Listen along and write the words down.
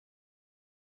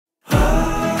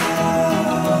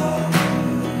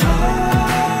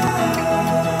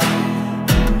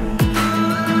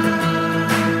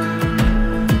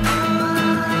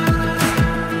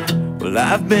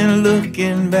Well, I've been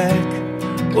looking back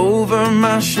over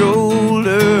my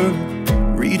shoulder,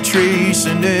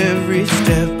 retracing every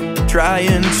step,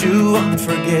 trying to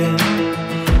forget.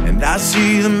 And I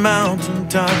see the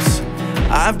mountaintops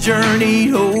I've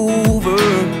journeyed over,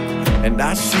 and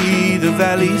I see the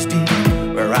valleys deep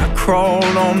where I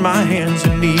crawled on my hands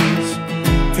and knees.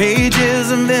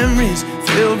 Pages of memories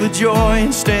filled with joy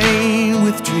and stained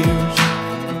with tears.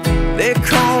 They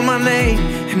call my name,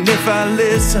 and if I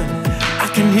listen,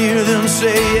 I can hear them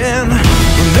saying,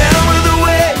 remember the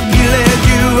way he led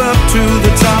you up to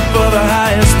the top of the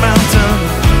highest mountain.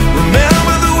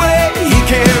 Remember the way he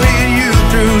carried you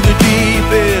through the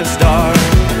deepest dark.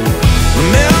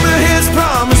 Remember his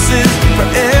promises for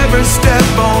every step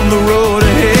on the road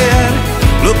ahead.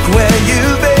 Look where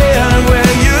you've been,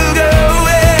 where you're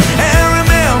going, and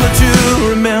remember to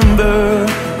remember,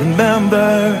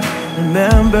 remember,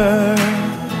 remember.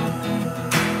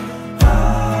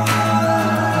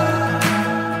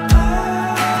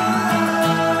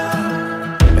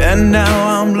 And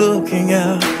now I'm looking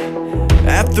out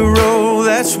at the road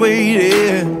that's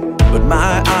waiting, but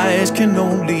my eyes can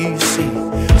only see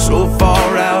so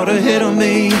far out ahead of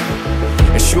me.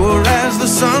 As sure as the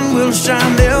sun will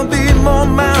shine, there'll be more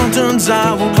mountains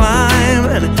I will climb,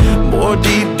 and more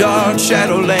deep, dark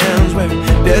shadowlands where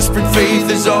desperate faith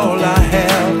is all I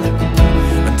have.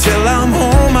 Until I'm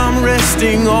home, I'm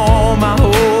resting all my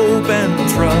hope and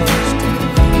trust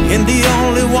in the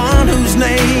only one whose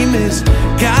name is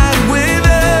God with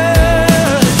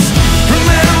us.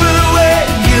 Remember the way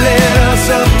he led us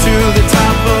up to the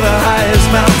top of the highest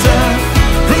mountain.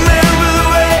 Remember the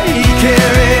way he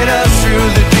carried us through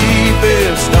the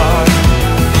deepest dark.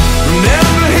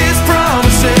 Remember his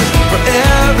promises for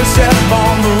every step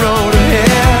on the road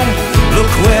ahead.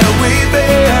 Look where we've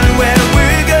been, where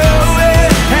we're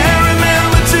going, and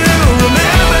remember to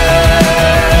remember.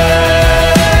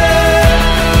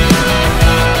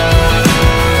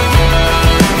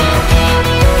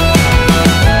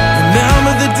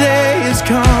 Remember the day is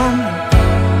come,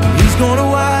 he's gonna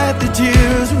wipe the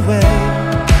tears away.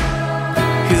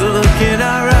 He'll look in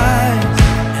our eyes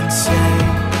and say,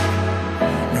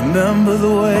 remember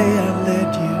the way I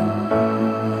led you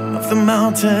up the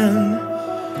mountain.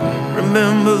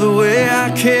 Remember the way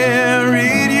I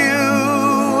carried